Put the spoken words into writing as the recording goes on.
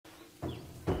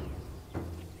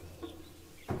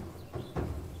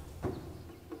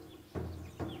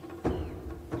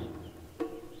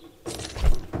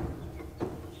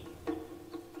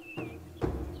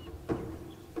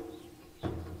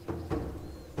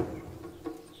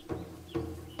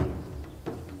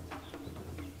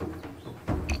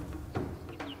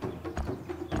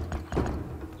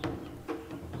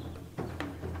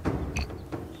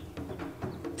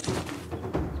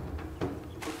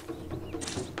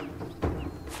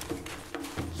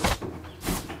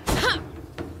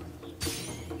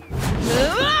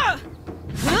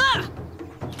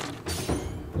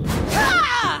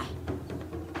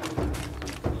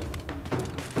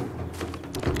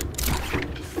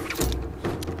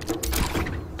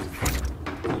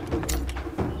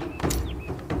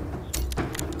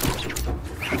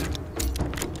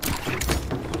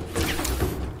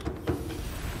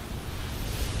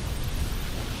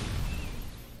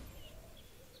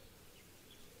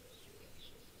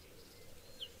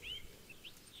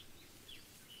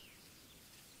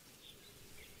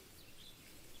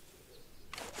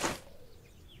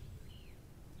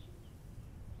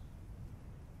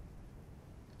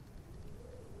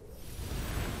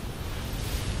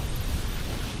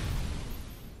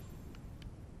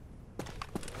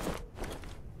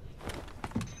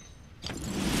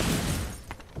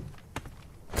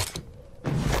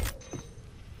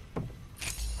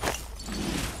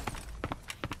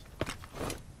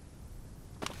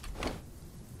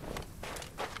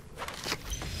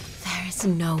is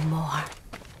no more.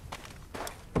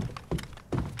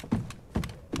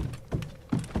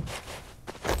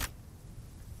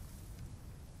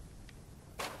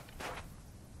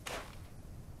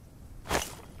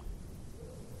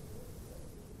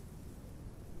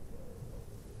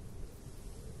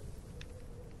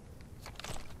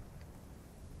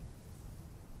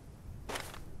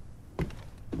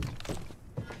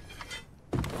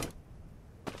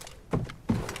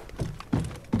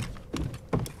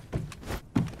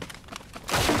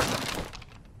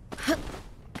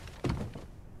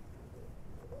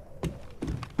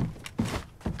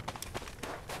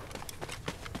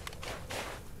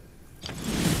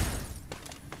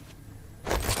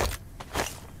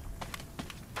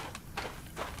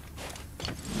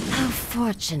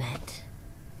 Fortunate.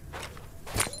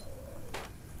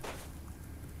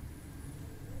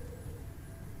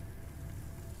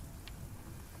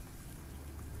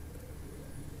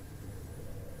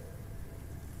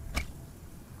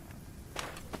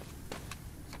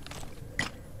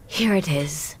 Here it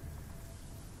is.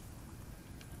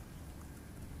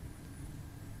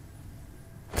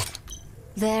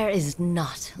 There is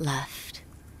naught left.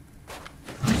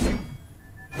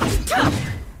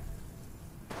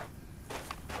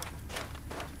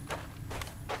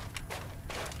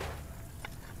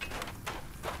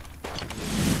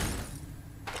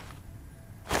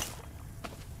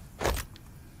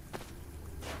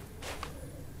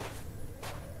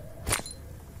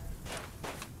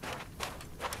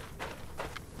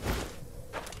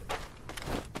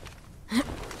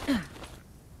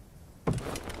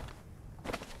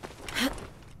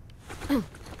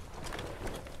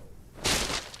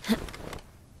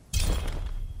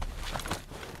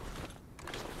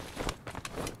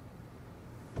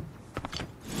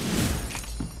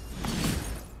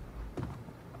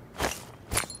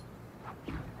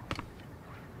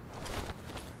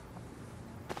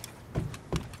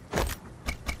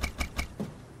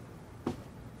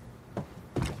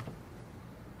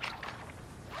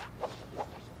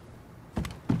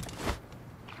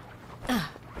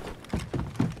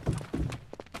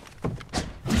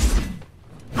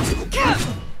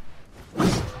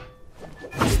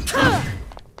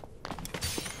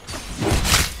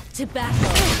 To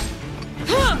battle.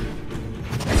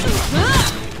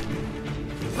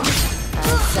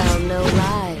 I'll tell no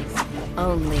lies,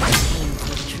 only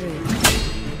painful truth.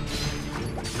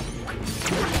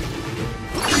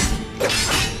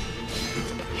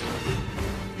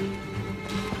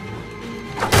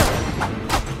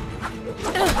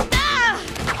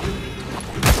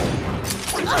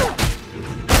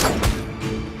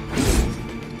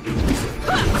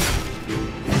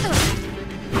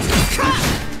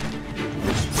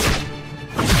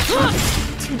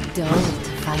 Dull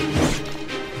to fight with.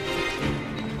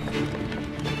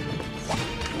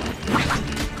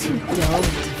 Too dull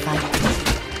to fight with.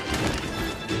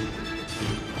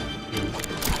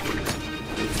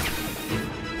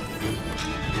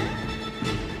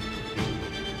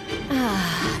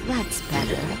 Ah, that's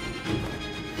better.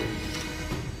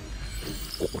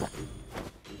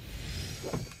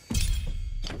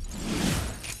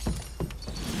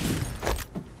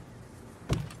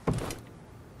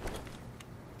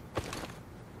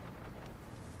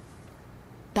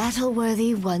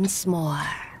 Battle-worthy once more.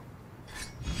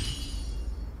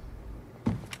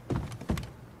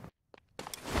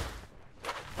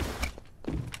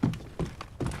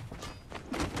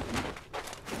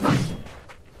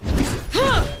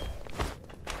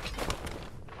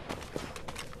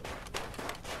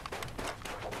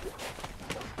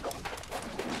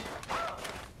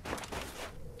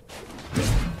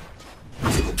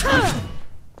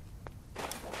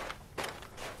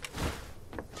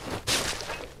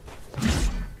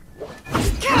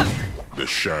 The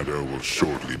shadow will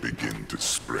shortly begin to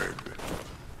spread.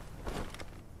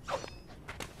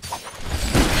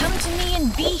 Come to me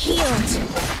and be healed.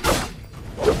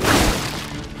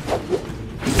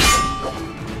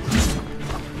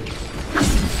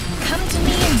 Come to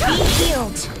me and be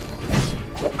healed.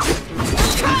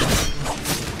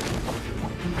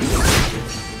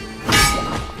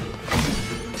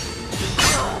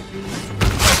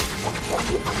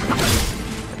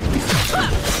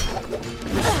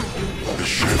 The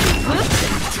shadow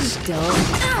Too dull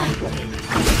to fight with.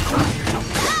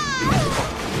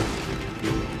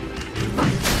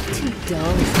 Too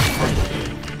dull to fight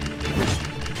with.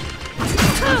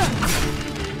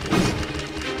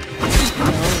 Too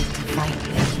dull to fight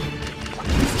with.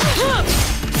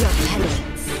 Your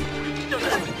penance.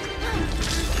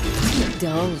 Too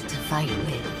dull to fight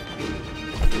with.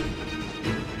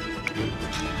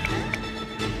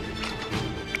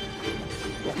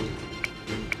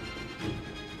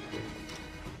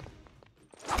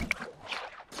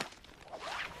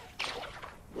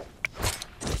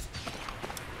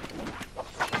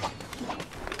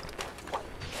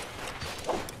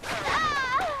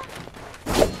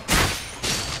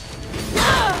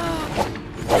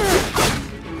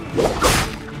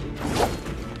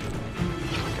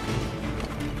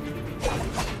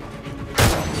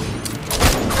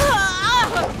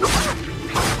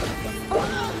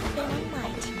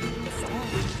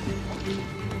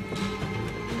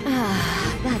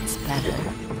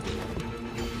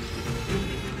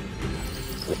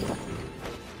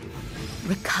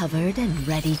 Recovered and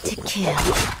ready to kill.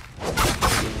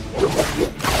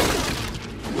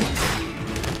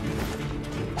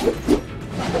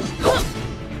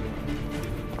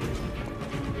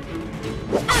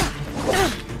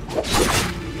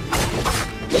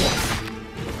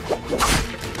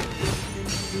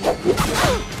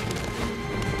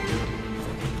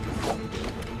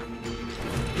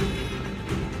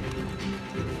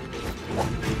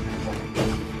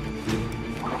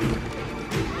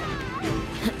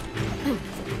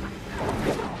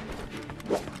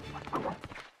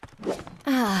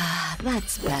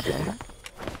 That's better.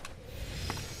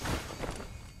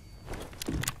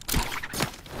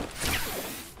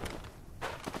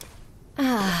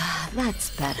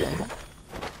 That's better.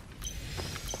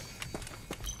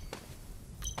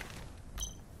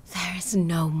 There is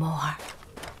no more.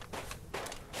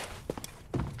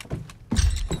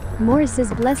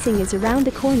 Morris's blessing is around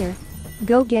the corner.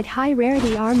 Go get high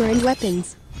rarity armor and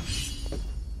weapons.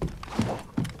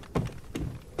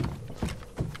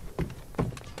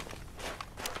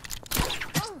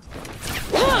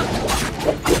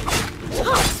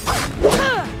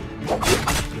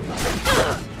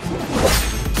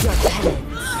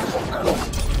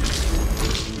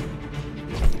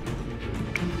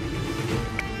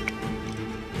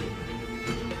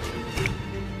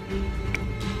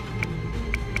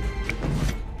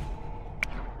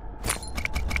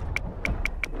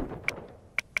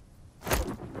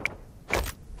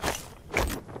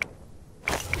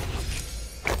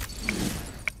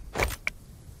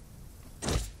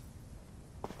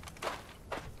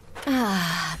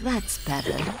 That's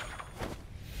better.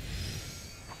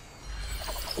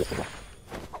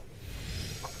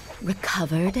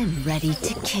 Recovered and ready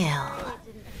to kill.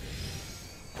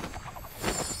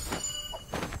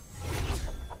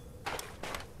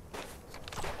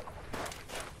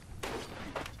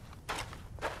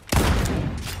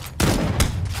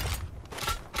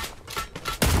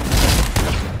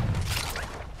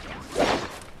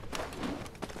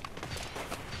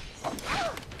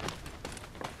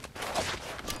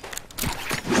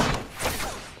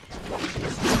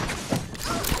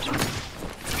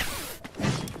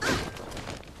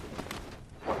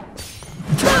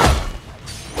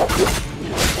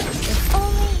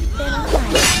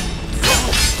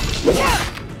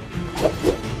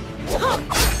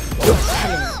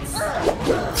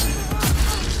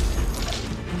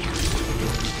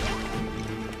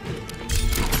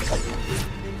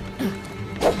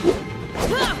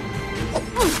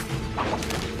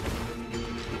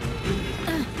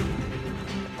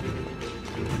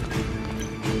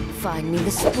 Find me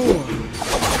the spool.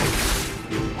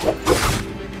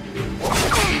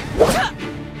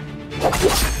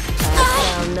 I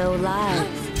found no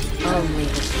lies, only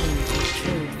the painful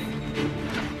truth.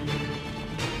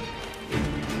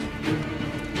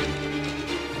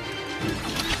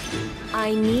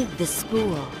 I need the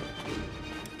spool.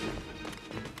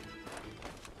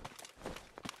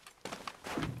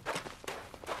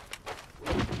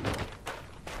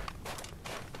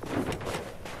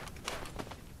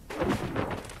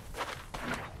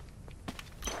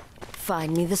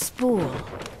 Find me the spool.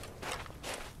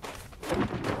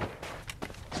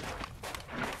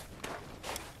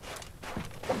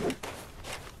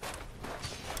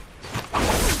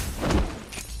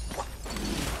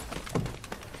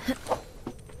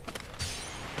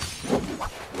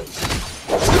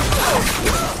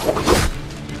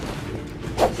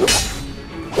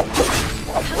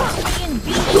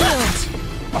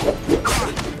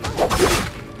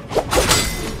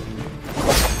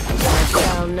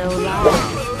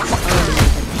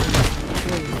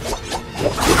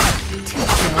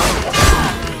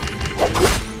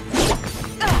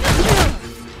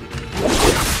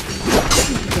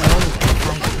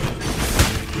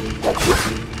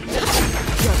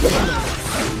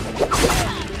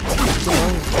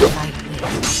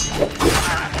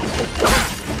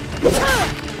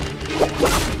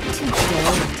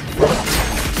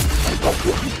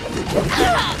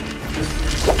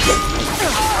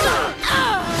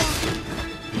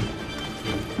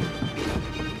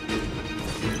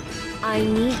 I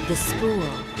need the spool.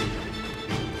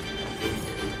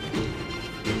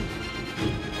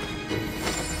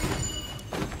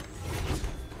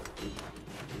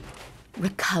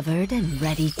 Recovered and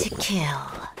ready to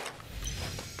kill.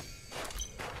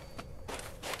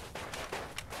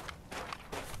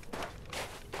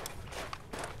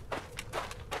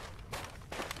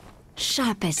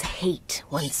 Sharp as hate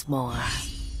once more.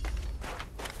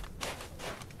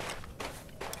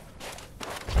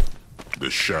 The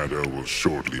shadow will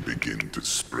shortly begin to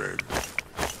spread.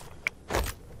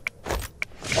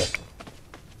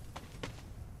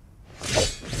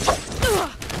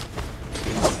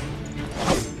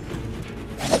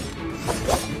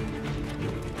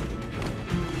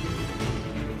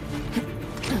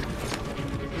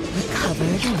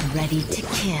 ready to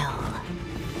kill.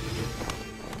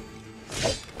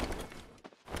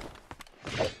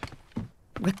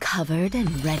 Recovered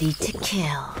and ready to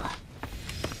kill.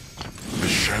 The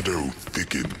shadow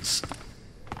thickens.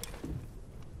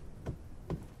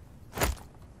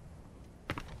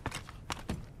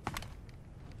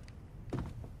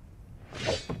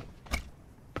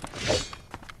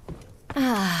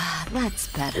 Ah, that's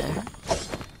better.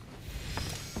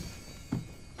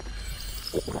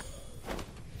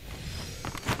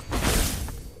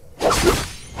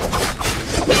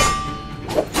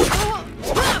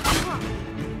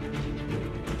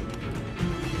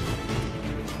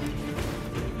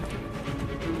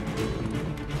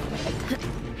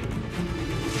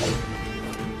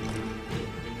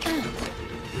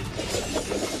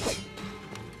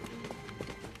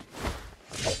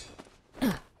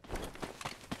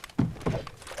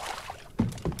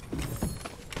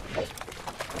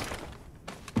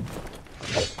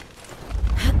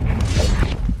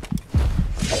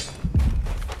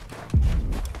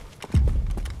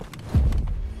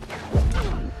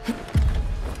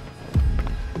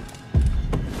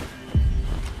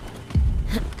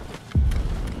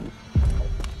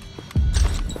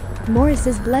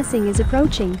 Morris's blessing is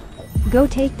approaching. Go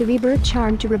take the rebirth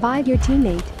charm to revive your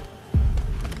teammate.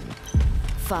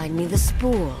 Find me the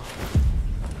spool.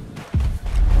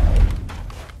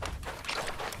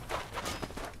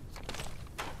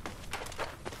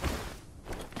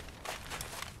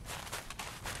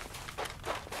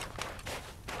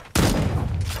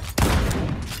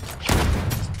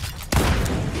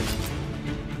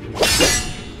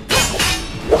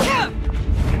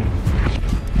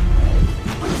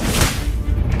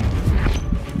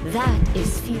 That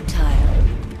is futile.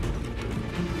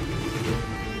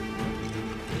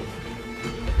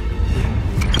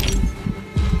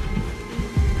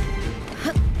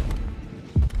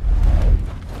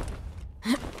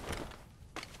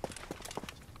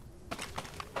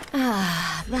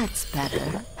 Ah, that's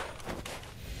better.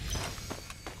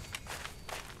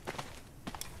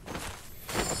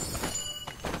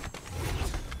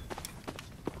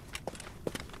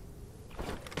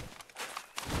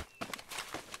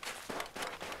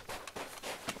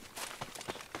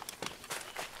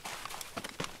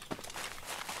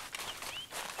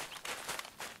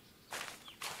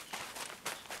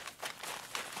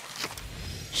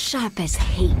 Sharp as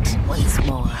hate once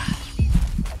more.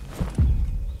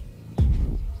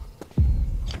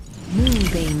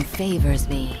 Moonbane favors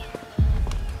me.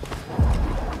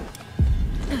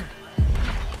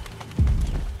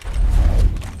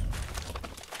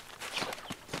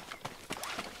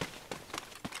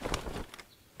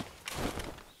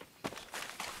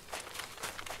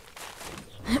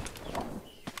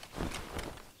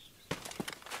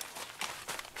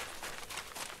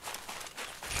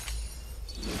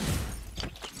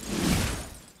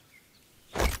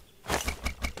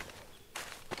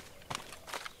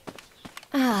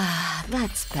 Ah,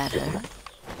 that's better.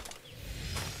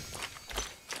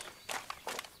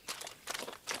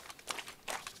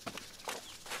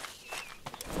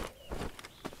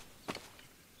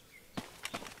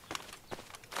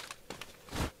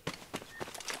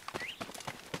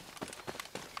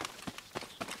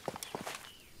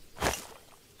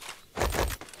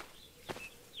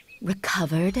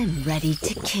 Recovered and ready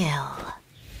to kill.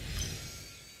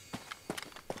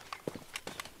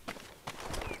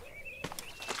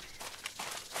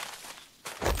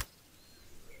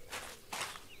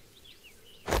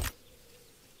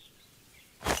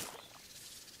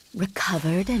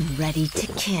 Recovered and ready to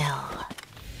kill.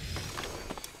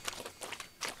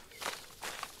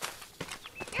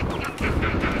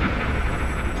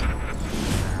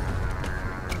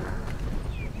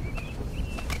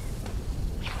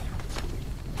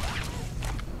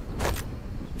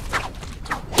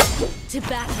 To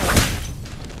battle.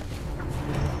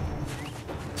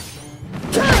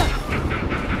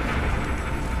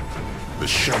 The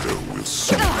shadow will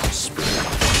soon spread.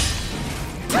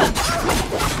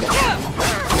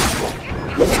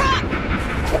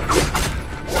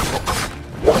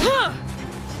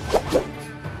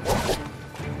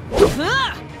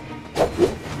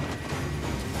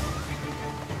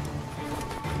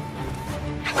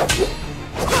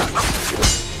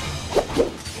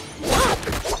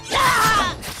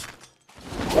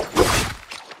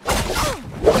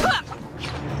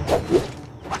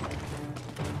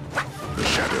 The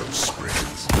shadow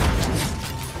spreads.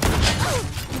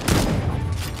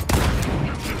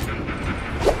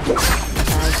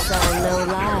 I saw no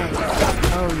lies,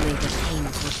 only the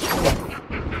painful truth.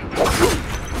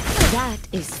 That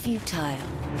is futile.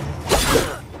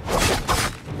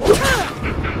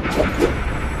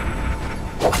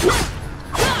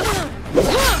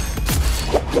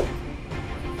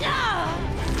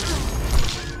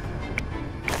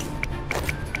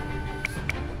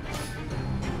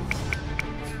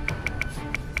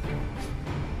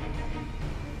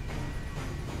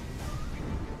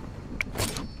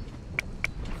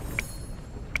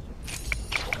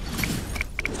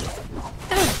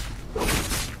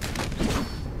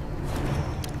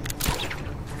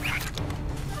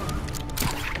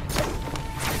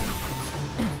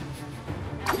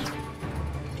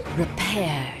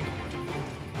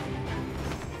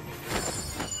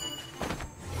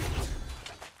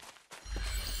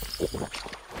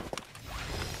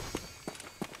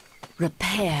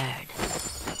 Repaired.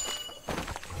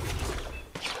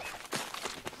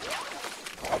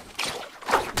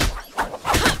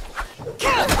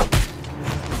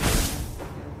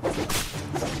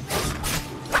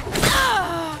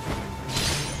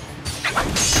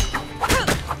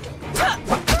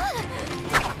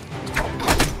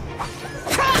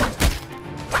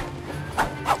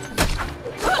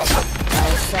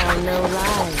 No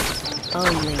lies,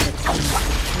 only the king's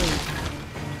truth.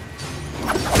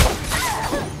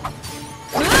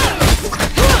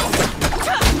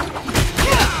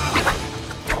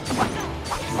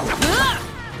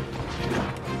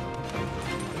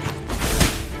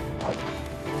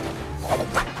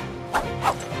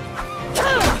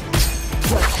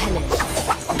 Your penance.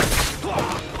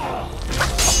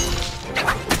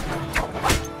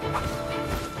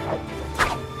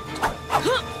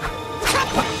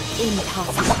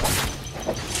 Impossible.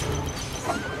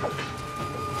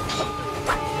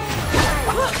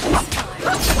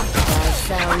 I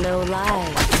sound no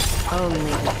lies,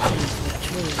 only the painful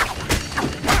truth.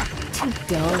 Too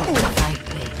dull to fight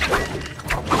with.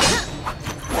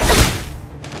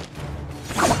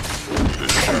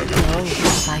 Too dull to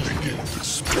fight with.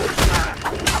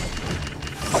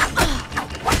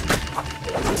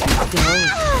 Too dull to fight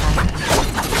with.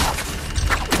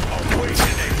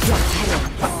 Your penance.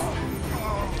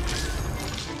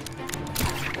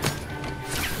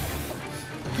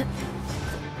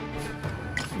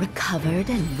 Recovered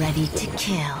and ready to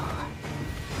kill.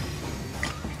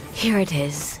 Here it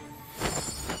is.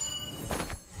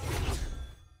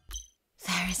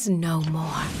 There is no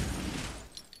more.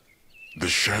 The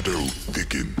shadow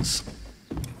thickens.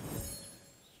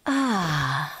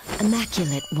 Ah,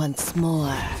 immaculate once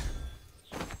more.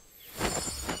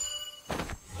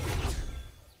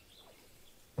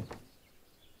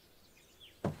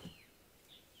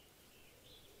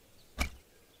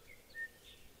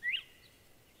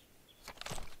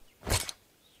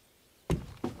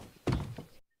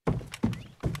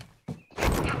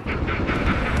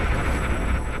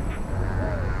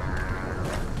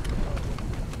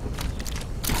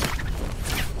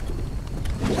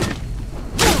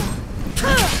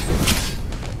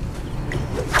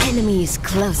 Enemies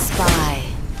close by.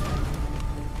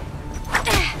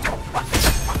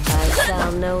 I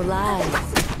sound no lies,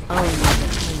 only the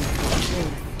painful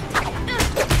truth.